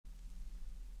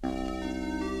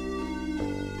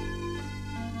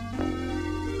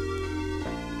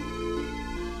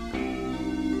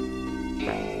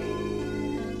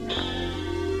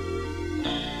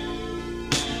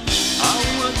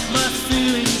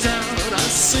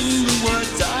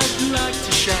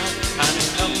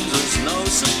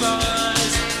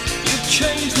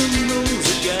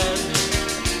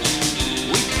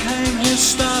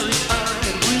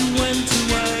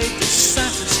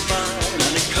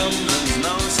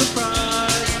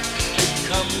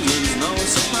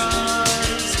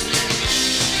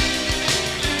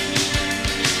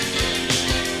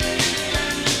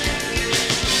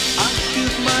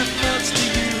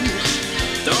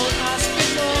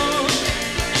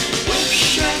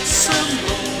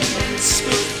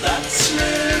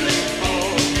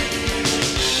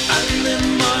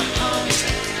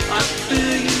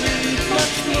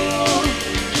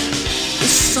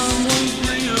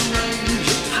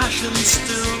can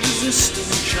still resist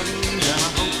and change. I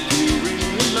hope you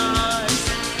realize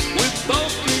we've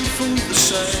both been fooled the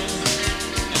same.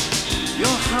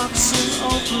 Your heart's an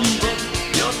open book,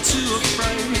 you're too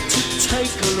afraid to take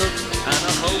a look. And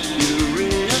I hope you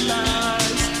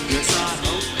realize, yes, I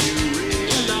hope you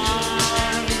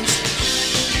realize.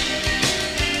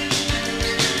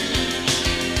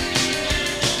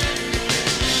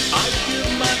 I give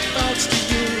my thoughts to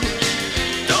you,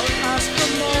 don't ask for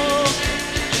more.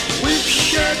 We've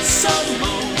shared some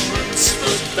moments,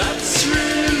 but that's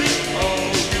really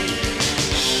all.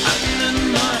 And in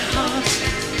my heart,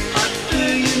 I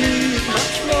feel you need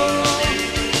much more.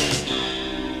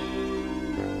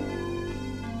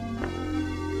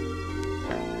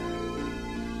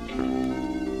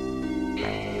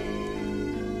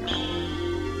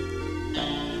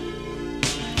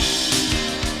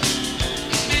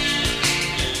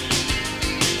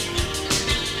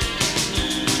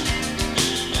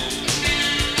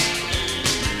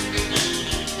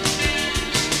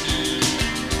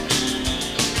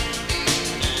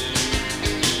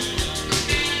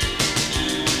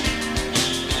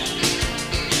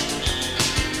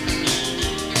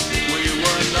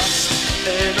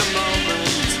 In a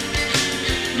moment,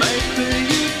 maybe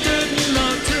you didn't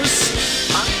notice.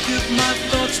 I give my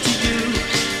thoughts to you,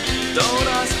 don't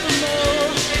ask for more.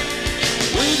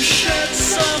 We've shared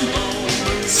some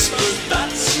moments, but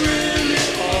that's really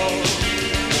all.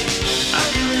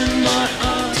 And in my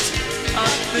heart, I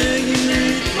feel you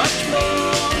need much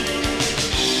more.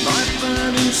 My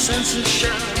burning sense of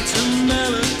shout, a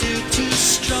melody too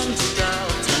strong to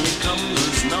doubt, and it comes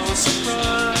as no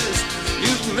surprise.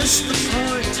 You've missed the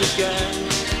point again.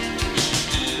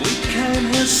 We came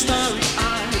here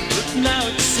starry-eyed, but now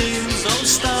it seems those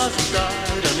stars have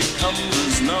died, and it comes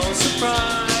as no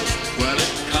surprise.